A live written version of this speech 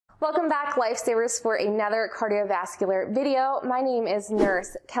Welcome back, Lifesavers, for another cardiovascular video. My name is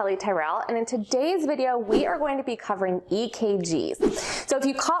Nurse Kelly Tyrrell, and in today's video, we are going to be covering EKGs. So if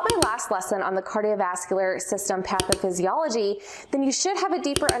you caught my last lesson on the cardiovascular system pathophysiology, then you should have a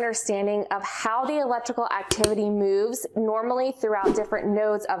deeper understanding of how the electrical activity moves normally throughout different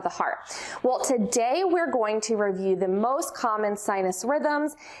nodes of the heart. Well, today we're going to review the most common sinus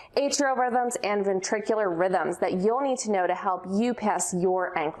rhythms, atrial rhythms, and ventricular rhythms that you'll need to know to help you pass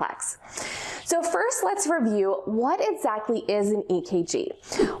your NCLEX. So first, let's review what exactly is an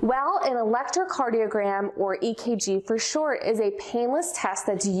EKG. Well, an electrocardiogram, or EKG for short, is a painless test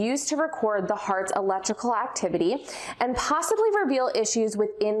that's used to record the heart's electrical activity and possibly reveal issues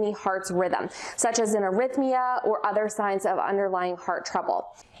within the heart's rhythm, such as an arrhythmia or other signs of underlying heart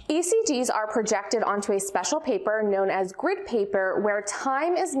trouble. ECGs are projected onto a special paper known as grid paper, where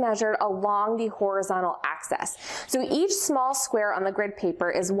time is measured along the horizontal axis. So each small square on the grid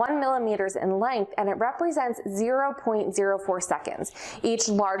paper is 1 millimeter in length, and it represents 0.04 seconds. Each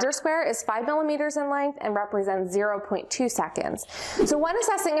larger square is 5 millimeters in length and represents 0.2 seconds. So when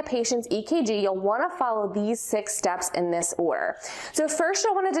assessing a patient's EKG, you'll want to follow these 6 steps in this order. So first,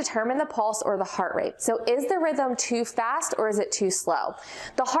 you'll want to determine the pulse or the heart rate. So is the rhythm too fast or is it too slow?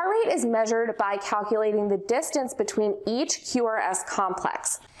 The heart rate is measured by calculating the distance between each QRS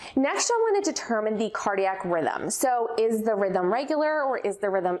complex. Next, you'll want to determine the cardiac rhythm. So is the rhythm regular or is the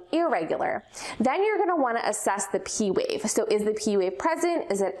rhythm irregular? Then you're going to want to assess the P wave. So is the P wave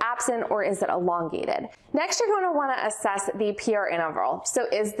present, is it absent, or is it elongated? Next, you're going to want to assess the PR interval. So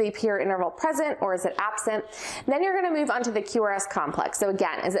is the PR interval present or is it absent? Then you're going to move on to the QRS complex. So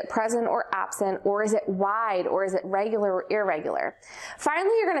again, is it present or absent, or is it wide, or is it regular or irregular?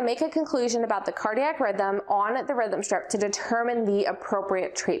 Finally, you're going to make a conclusion about the cardiac rhythm on the rhythm strip to determine the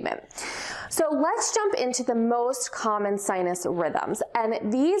appropriate treatment. So let's jump into the most common sinus rhythms.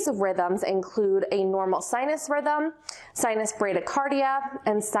 And these rhythms include a normal sinus rhythm, sinus bradycardia,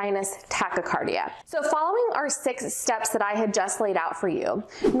 and sinus tachycardia. So following our 6 steps that I had just laid out for you,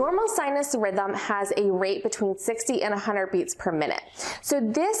 normal sinus rhythm has a rate between 60 and 100 beats per minute. So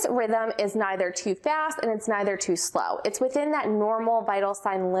this rhythm is neither too fast and it's neither too slow. It's within that normal vital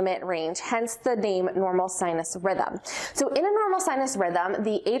sign limit range, hence the name normal sinus rhythm. So in a normal sinus rhythm,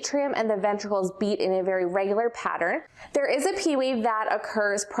 the atrium and the ventricles beat in a very regular pattern. There is a P wave that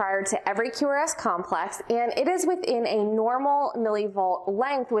occurs prior to every QRS complex, and it is within a normal millivolt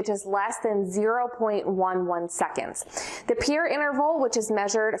length, which is less than 0.11 seconds. The PR interval, which is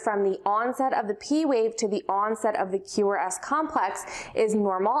measured from the onset of the P wave to the onset of the QRS complex, is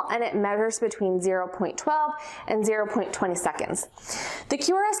normal, and it measures between 0.12 and 0.20 seconds. The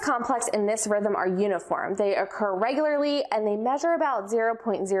QRS complex in this rhythm are uniform. They occur regularly, and they measure about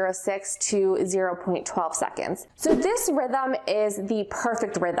 0.06 to 0.12 seconds. So this rhythm is the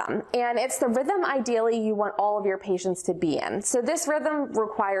perfect rhythm, and it's the rhythm ideally you want all of your patients to be in. So this rhythm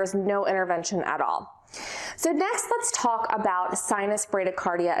requires no intervention at all. So next, let's talk about sinus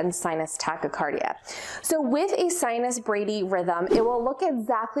bradycardia and sinus tachycardia. So with a sinus brady rhythm, it will look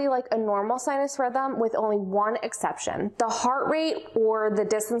exactly like a normal sinus rhythm with only one exception. The heart rate, or the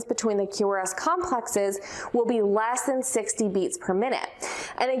distance between the QRS complexes, will be less than 60 beats per minute.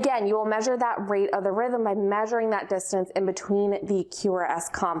 And again, you will measure that rate of the rhythm by measuring that distance in between the QRS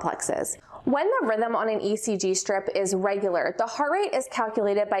complexes. When the rhythm on an ECG strip is regular, the heart rate is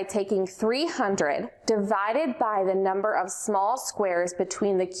calculated by taking 300 divided by the number of small squares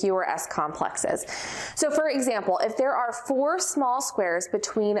between the QRS complexes. So for example, if there are 4 small squares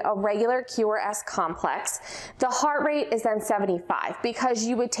between a regular QRS complex, the heart rate is then 75, because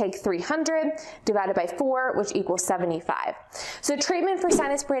you would take 300 divided by 4, which equals 75. So treatment for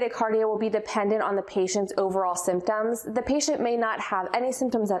sinus bradycardia will be dependent on the patient's overall symptoms. The patient may not have any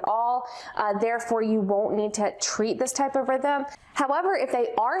symptoms at all, therefore you won't need to treat this type of rhythm. However, if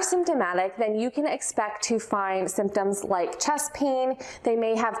they are symptomatic, then you can expect to find symptoms like chest pain. They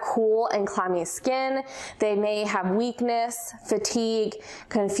may have cool and clammy skin. They may have weakness, fatigue,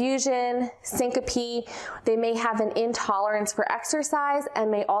 confusion, syncope. They may have an intolerance for exercise and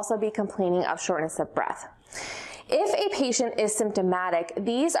may also be complaining of shortness of breath. If a patient is symptomatic,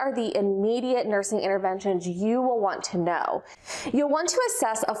 these are the immediate nursing interventions you will want to know. You'll want to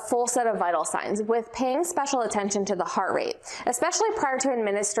assess a full set of vital signs with paying special attention to the heart rate, especially prior to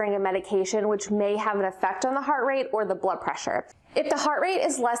administering a medication which may have an effect on the heart rate or the blood pressure. If the heart rate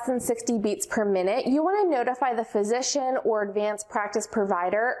is less than 60 beats per minute, you want to notify the physician or advanced practice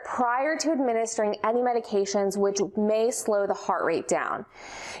provider prior to administering any medications which may slow the heart rate down.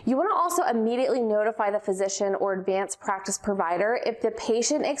 You want to also immediately notify the physician or advanced practice provider if the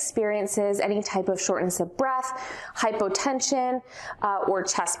patient experiences any type of shortness of breath, hypotension, or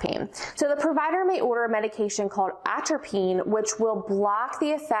chest pain. So the provider may order a medication called atropine, which will block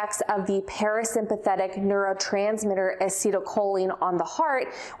the effects of the parasympathetic neurotransmitter acetylcholine on the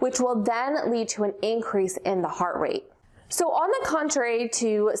heart, which will then lead to an increase in the heart rate. So on the contrary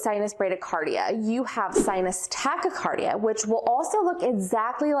to sinus bradycardia, you have sinus tachycardia, which will also look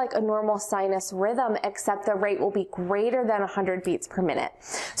exactly like a normal sinus rhythm, except the rate will be greater than 100 beats per minute.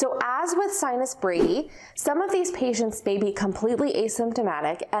 So as with sinus brady, some of these patients may be completely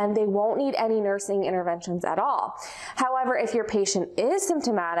asymptomatic and they won't need any nursing interventions at all. However, if your patient is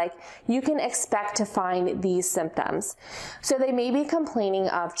symptomatic, you can expect to find these symptoms. So they may be complaining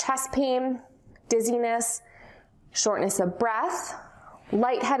of chest pain, dizziness, shortness of breath,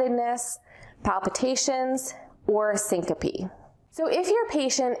 lightheadedness, palpitations, or syncope. So if your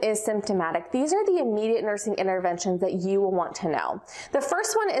patient is symptomatic, these are the immediate nursing interventions that you will want to know. The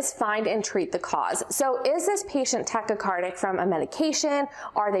first one is find and treat the cause. So is this patient tachycardic from a medication?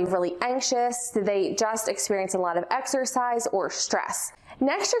 Are they really anxious? Did they just experience a lot of exercise or stress?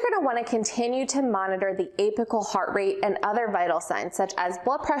 Next, you're going to want to continue to monitor the apical heart rate and other vital signs such as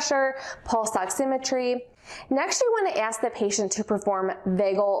blood pressure, pulse oximetry. Next, you want to ask the patient to perform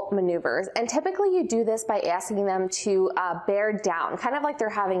vagal maneuvers, and typically you do this by asking them to bear down, kind of like they're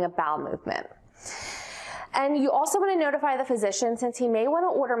having a bowel movement. And you also want to notify the physician, since he may want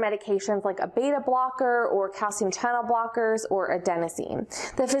to order medications like a beta blocker or calcium channel blockers or adenosine.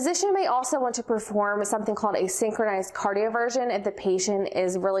 The physician may also want to perform something called a synchronized cardioversion if the patient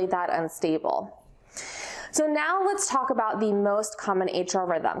is really that unstable. So now let's talk about the most common atrial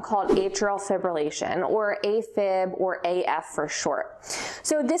rhythm called atrial fibrillation, or AFib, or AF for short.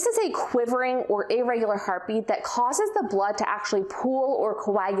 So this is a quivering or irregular heartbeat that causes the blood to actually pool or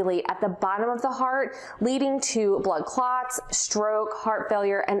coagulate at the bottom of the heart, leading to blood clots, stroke, heart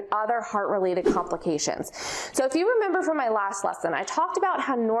failure, and other heart-related complications. So if you remember from my last lesson, I talked about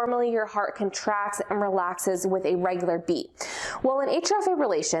how normally your heart contracts and relaxes with a regular beat. Well, in atrial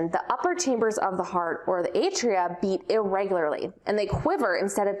fibrillation, the upper chambers of the heart, or the atria, beat irregularly, and they quiver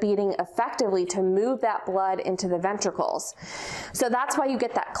instead of beating effectively to move that blood into the ventricles. So that's why you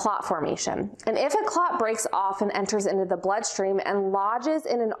get that clot formation. And if a clot breaks off and enters into the bloodstream and lodges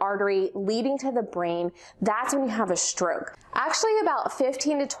in an artery leading to the brain, that's when you have a stroke. Actually, about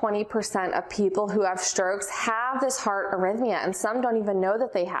 15 to 20% of people who have strokes have this heart arrhythmia, and some don't even know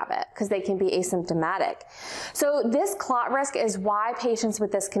that they have it because they can be asymptomatic. So this clot risk is why patients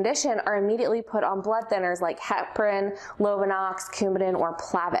with this condition are immediately put on blood thinners like heparin, Lovenox, Coumadin, or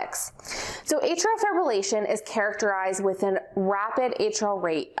Plavix. So atrial fibrillation is characterized with a rapid atrial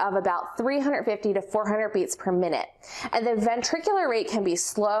rate of about 350 to 400 beats per minute. And the ventricular rate can be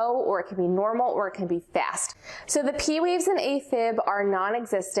slow, or it can be normal, or it can be fast. So the P waves in AFib are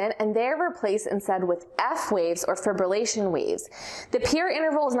non-existent, and they're replaced instead with F waves, or fibrillation waves. The PR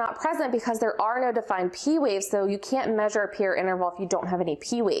interval is not present because there are no defined P waves, so you can't measure a PR interval if you don't have any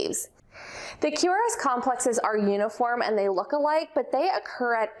P waves. The QRS complexes are uniform and they look alike, but they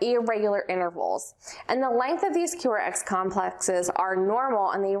occur at irregular intervals. And the length of these QRS complexes are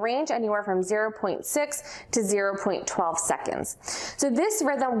normal, and they range anywhere from 0.6 to 0.12 seconds. So this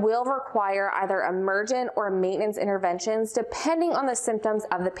rhythm will require either emergent or maintenance interventions depending on the symptoms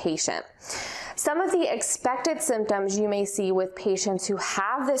of the patient. Some of the expected symptoms you may see with patients who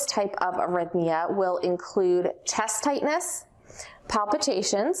have this type of arrhythmia will include chest tightness,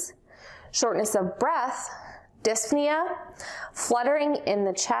 palpitations, shortness of breath, dyspnea, fluttering in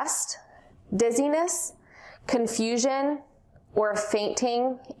the chest, dizziness, confusion, or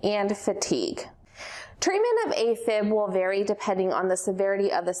fainting, and fatigue. Treatment of AFib will vary depending on the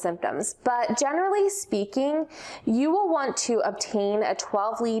severity of the symptoms, but generally speaking, you will want to obtain a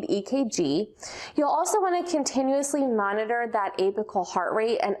 12-lead EKG. You'll also want to continuously monitor that apical heart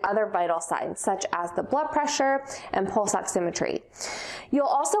rate and other vital signs, such as the blood pressure and pulse oximetry. You'll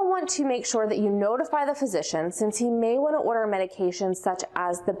also want to make sure that you notify the physician, since he may want to order medications such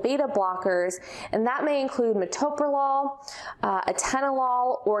as the beta blockers, and that may include metoprolol,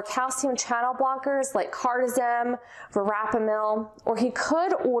 atenolol, or calcium channel blockers like cardizem, verapamil, or he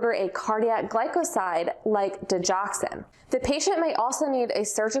could order a cardiac glycoside like digoxin. The patient may also need a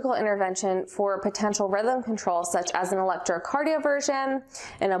surgical intervention for potential rhythm control, such as an electrocardioversion,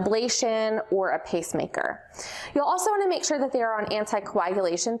 an ablation, or a pacemaker. You'll also want to make sure that they are on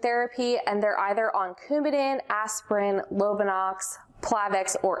anticoagulation therapy and they're either on Coumadin, aspirin, Lovenox,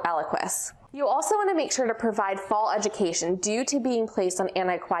 Plavix, or Eliquis. You also want to make sure to provide fall education due to being placed on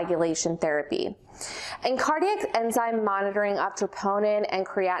anticoagulation therapy. And cardiac enzyme monitoring of troponin and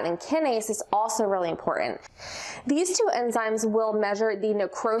creatinine kinase is also really important. These two enzymes will measure the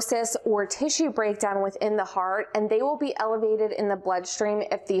necrosis or tissue breakdown within the heart, and they will be elevated in the bloodstream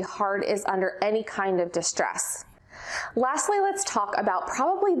if the heart is under any kind of distress. Lastly, let's talk about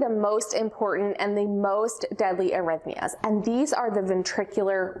probably the most important and the most deadly arrhythmias, and these are the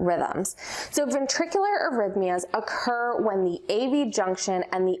ventricular rhythms. So ventricular arrhythmias occur when the AV junction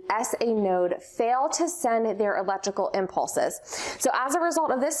and the SA node fail to send their electrical impulses. So as a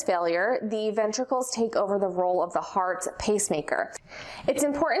result of this failure, the ventricles take over the role of the heart's pacemaker. It's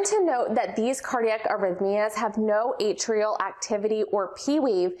important to note that these cardiac arrhythmias have no atrial activity or P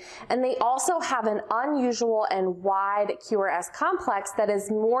wave, and they also have an unusual and wide QRS complex that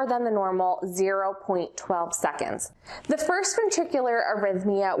is more than the normal 0.12 seconds. The first ventricular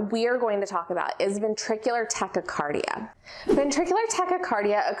arrhythmia we are going to talk about is ventricular tachycardia. Ventricular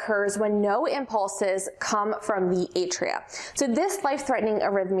tachycardia occurs when no impulses come from the atria. So this life-threatening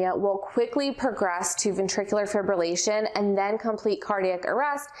arrhythmia will quickly progress to ventricular fibrillation and then complete cardiac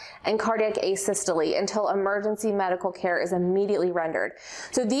arrest and cardiac asystole until emergency medical care is immediately rendered.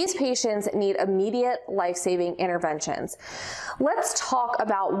 So these patients need immediate life-saving interventions. Let's talk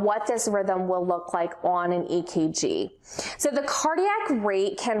about what this rhythm will look like on an EKG. So the cardiac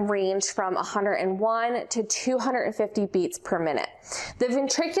rate can range from 101 to 250 beats per minute. The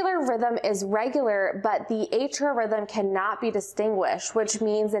ventricular rhythm is regular, but the atrial rhythm cannot be distinguished, which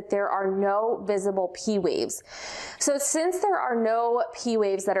means that there are no visible P waves. So since there are no P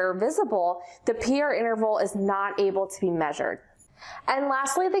waves that are visible, the PR interval is not able to be measured. And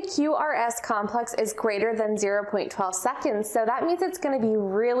lastly, the QRS complex is greater than 0.12 seconds, so that means it's going to be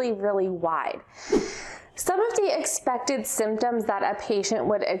really, really wide. Some of the expected symptoms that a patient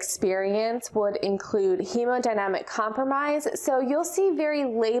would experience would include hemodynamic compromise, so you'll see very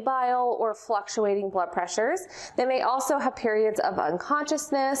labile or fluctuating blood pressures. They may also have periods of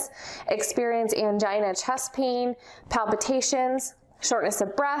unconsciousness, experience angina, chest pain, palpitations, shortness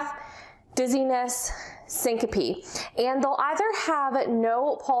of breath, dizziness, syncope, and they'll either have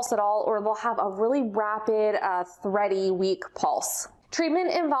no pulse at all or they'll have a really rapid, thready, weak pulse.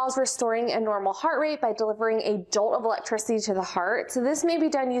 Treatment involves restoring a normal heart rate by delivering a jolt of electricity to the heart. So this may be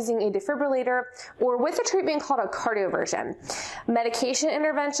done using a defibrillator or with a treatment called a cardioversion. Medication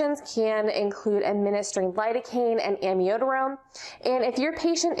interventions can include administering lidocaine and amiodarone. And if your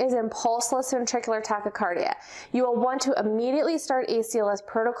patient is in pulseless ventricular tachycardia, you will want to immediately start ACLS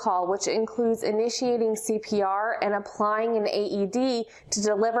protocol, which includes initiating CPR and applying an AED to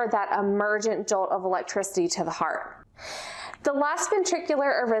deliver that emergent jolt of electricity to the heart. The last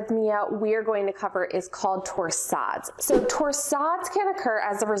ventricular arrhythmia we are going to cover is called torsades. So torsades can occur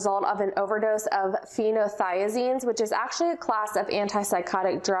as a result of an overdose of phenothiazines, which is actually a class of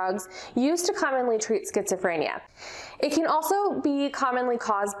antipsychotic drugs used to commonly treat schizophrenia. It can also be commonly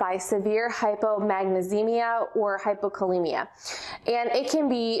caused by severe hypomagnesemia or hypokalemia. And it can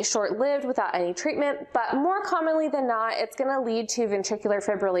be short-lived without any treatment, but more commonly than not, it's going to lead to ventricular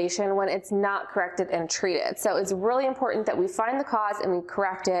fibrillation when it's not corrected and treated. So it's really important that we find the cause and we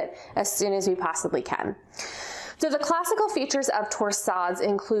correct it as soon as we possibly can. So the classical features of torsades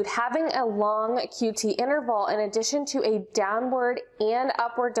include having a long QT interval in addition to a downward and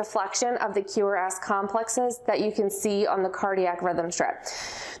upward deflection of the QRS complexes that you can see on the cardiac rhythm strip.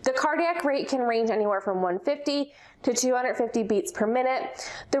 The cardiac rate can range anywhere from 150 to 250 beats per minute.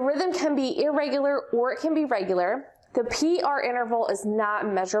 The rhythm can be irregular or it can be regular. The PR interval is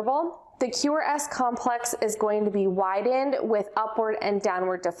not measurable. The QRS complex is going to be widened with upward and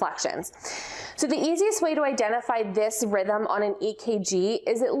downward deflections. So the easiest way to identify this rhythm on an EKG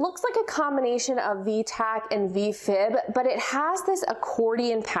is it looks like a combination of VTach and VFib, but it has this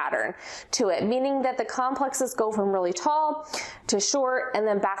accordion pattern to it, meaning that the complexes go from really tall to short and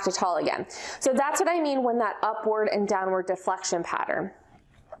then back to tall again. So that's what I mean when that upward and downward deflection pattern.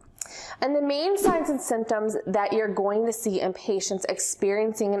 And the main signs and symptoms that you're going to see in patients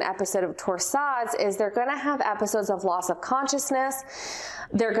experiencing an episode of torsades is they're going to have episodes of loss of consciousness,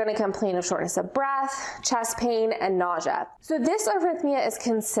 they're going to complain of shortness of breath, chest pain, and nausea. So this arrhythmia is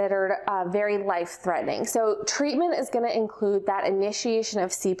considered very life-threatening. So treatment is going to include that initiation of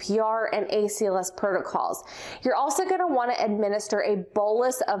CPR and ACLS protocols. You're also going to want to administer a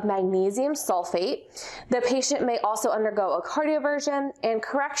bolus of magnesium sulfate. The patient may also undergo a cardioversion and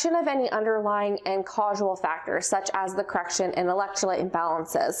correction of any underlying and causal factors, such as the correction in electrolyte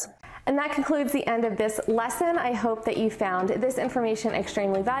imbalances. And that concludes the end of this lesson. I hope that you found this information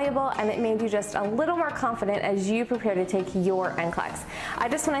extremely valuable and it made you just a little more confident as you prepare to take your NCLEX. I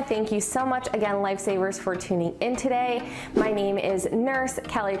just want to thank you so much again, Lifesavers, for tuning in today. My name is Nurse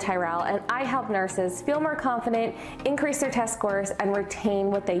Kelly Tyrrell and I help nurses feel more confident, increase their test scores, and retain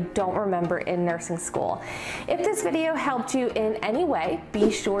what they don't remember in nursing school. If this video helped you in any way,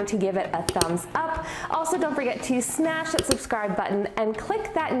 be sure to give it a thumbs up. Also, don't forget to smash that subscribe button and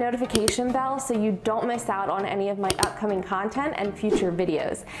click that notification bell so you don't miss out on any of my upcoming content and future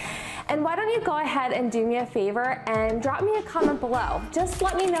videos. And why don't you go ahead and do me a favor and drop me a comment below. Just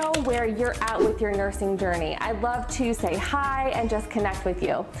let me know where you're at with your nursing journey. I'd love to say hi and just connect with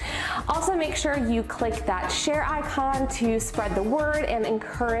you. Also, make sure you click that share icon to spread the word and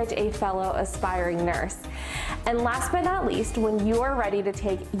encourage a fellow aspiring nurse. And last but not least, when you're ready to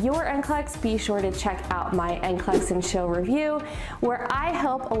take your NCLEX, be sure to check out my NCLEX and Show review, where I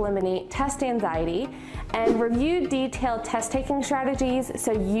help eliminate test anxiety and review detailed test taking strategies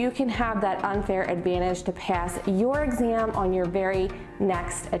so you can have that unfair advantage to pass your exam on your very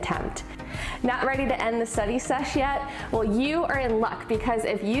next attempt. Not ready to end the study sesh yet? Well, you are in luck, because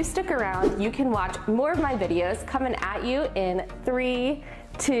if you stick around, you can watch more of my videos coming at you in 3,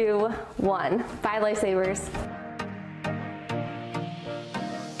 2, 1. Bye, Lifesavers.